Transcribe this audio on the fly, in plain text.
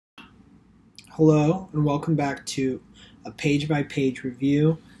Hello and welcome back to a page-by-page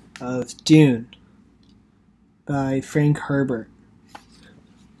review of Dune by Frank Herbert.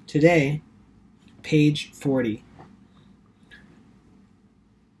 Today, page 40.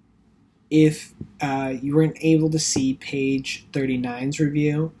 If you weren't able to see page 39's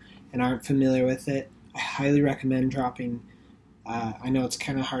review and aren't familiar with it, I highly recommend dropping. I know it's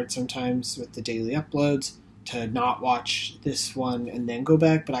kind of hard sometimes with the daily uploads to not watch this one and then go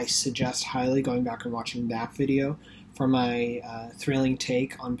back, but I suggest highly going back and watching that video for my thrilling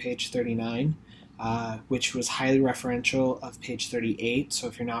take on page 39, which was highly referential of page 38. So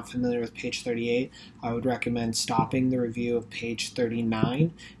if you're not familiar with page 38, I would recommend stopping the review of page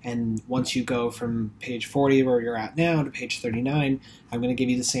 39, and once you go from page 40 where you're at now to page 39, I'm going to give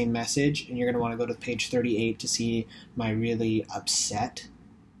you the same message, and you're going to want to go to page 38 to see my really upset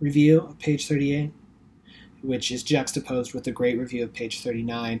review of page 38, which is juxtaposed with the great review of page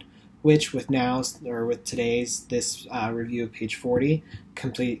 39, which with today's review of page 40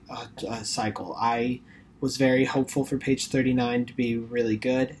 complete a cycle. I was very hopeful for page 39 to be really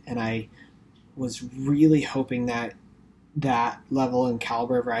good, and I was really hoping that that level and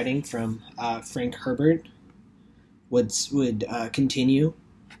caliber of writing from Frank Herbert would continue,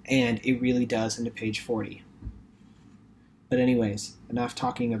 and it really does into page 40. But anyways, enough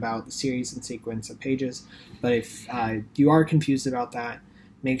talking about the series and sequence of pages. But if you are confused about that,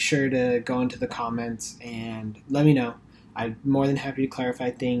 make sure to go into the comments and let me know. I'm more than happy to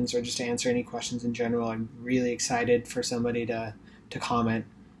clarify things or just to answer any questions in general. I'm really excited for somebody to comment.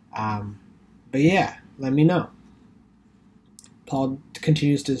 But yeah, let me know. Paul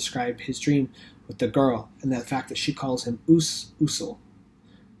continues to describe his dream with the girl and the fact that she calls him Usul.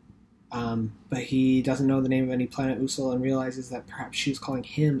 But he doesn't know the name of any planet Usul and realizes that perhaps she was calling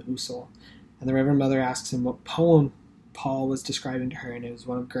him Usul. And the Reverend Mother asks him what poem Paul was describing to her, and it was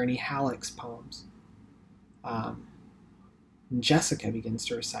one of Gurney Halleck's poems. And Jessica begins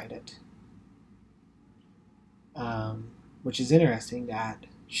to recite it, which is interesting that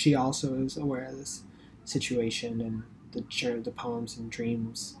she also is aware of this situation and the poems and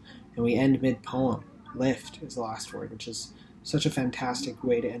dreams. And we end mid-poem. Lift is the last word, which is such a fantastic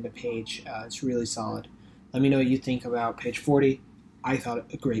way to end a page. It's really solid. Let me know what you think about page 40. I thought it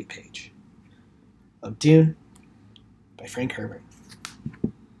a great page of Dune by Frank Herbert.